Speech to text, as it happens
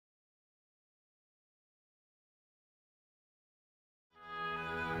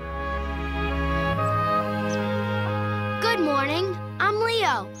morning. I'm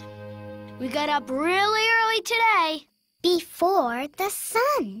Leo. We got up really early today. Before the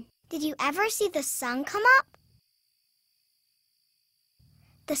sun. Did you ever see the sun come up?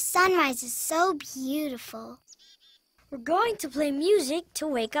 The sunrise is so beautiful. We're going to play music to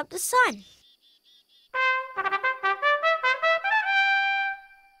wake up the sun.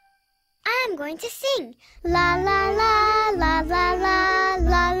 I'm going to sing. La la la la la la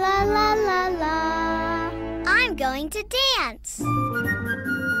la la la la la. I'm going to dance.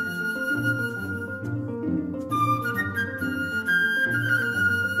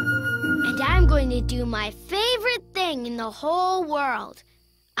 And I'm going to do my favorite thing in the whole world.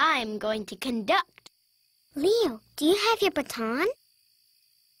 I'm going to conduct. Leo, do you have your baton?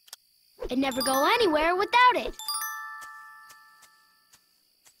 I'd never go anywhere without it.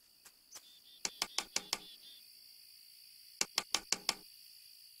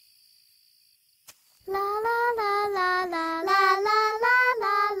 La la la la la la la la la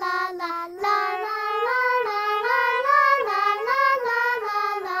la la la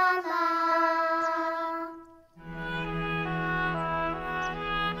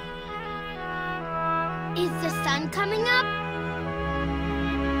Is the sun coming up?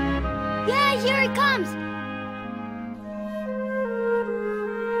 Yeah, here it comes.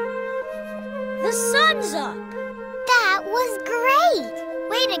 The sun's up. That was great!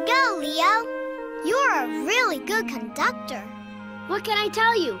 Way to go, Leo. You're a really good conductor. What can I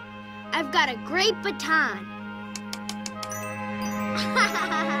tell you? I've got a great baton.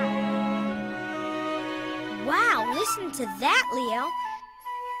 Wow, listen to that, Leo.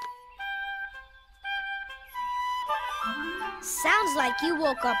 Sounds like you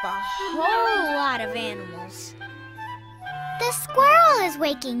woke up a whole lot of animals. The squirrel is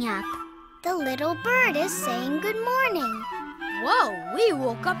waking up. The little bird is saying good morning. Whoa, we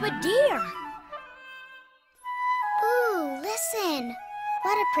woke up a deer. Ooh, listen.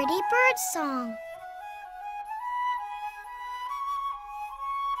 What a pretty bird song.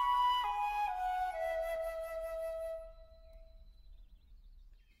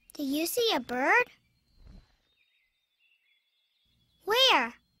 Do you see a bird?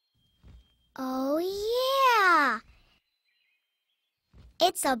 Where? Oh, yeah.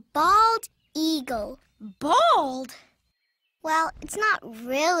 It's a bald eagle. Bald? Well, it's not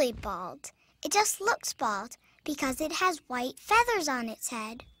really bald. It just looks bald because it has white feathers on its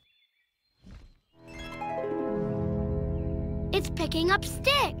head. It's picking up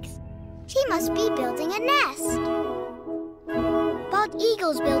sticks. She must be building a nest. Bald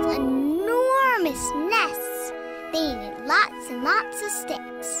eagles build enormous nests. They need lots and lots of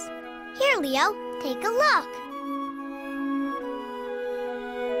sticks. Here, Leo, take a look.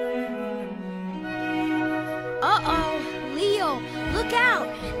 Uh-oh, Leo, look out.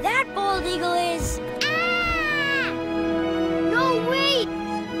 That bald eagle is... Ah! No, wait!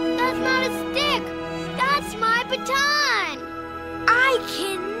 That's not a stick! That's my baton! I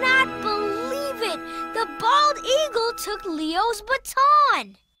cannot believe it! The bald eagle took Leo's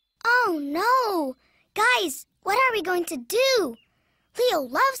baton! Oh, no! Guys, what are we going to do? Leo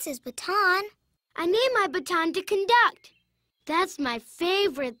loves his baton. I need my baton to conduct. That's my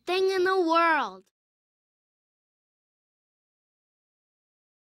favorite thing in the world.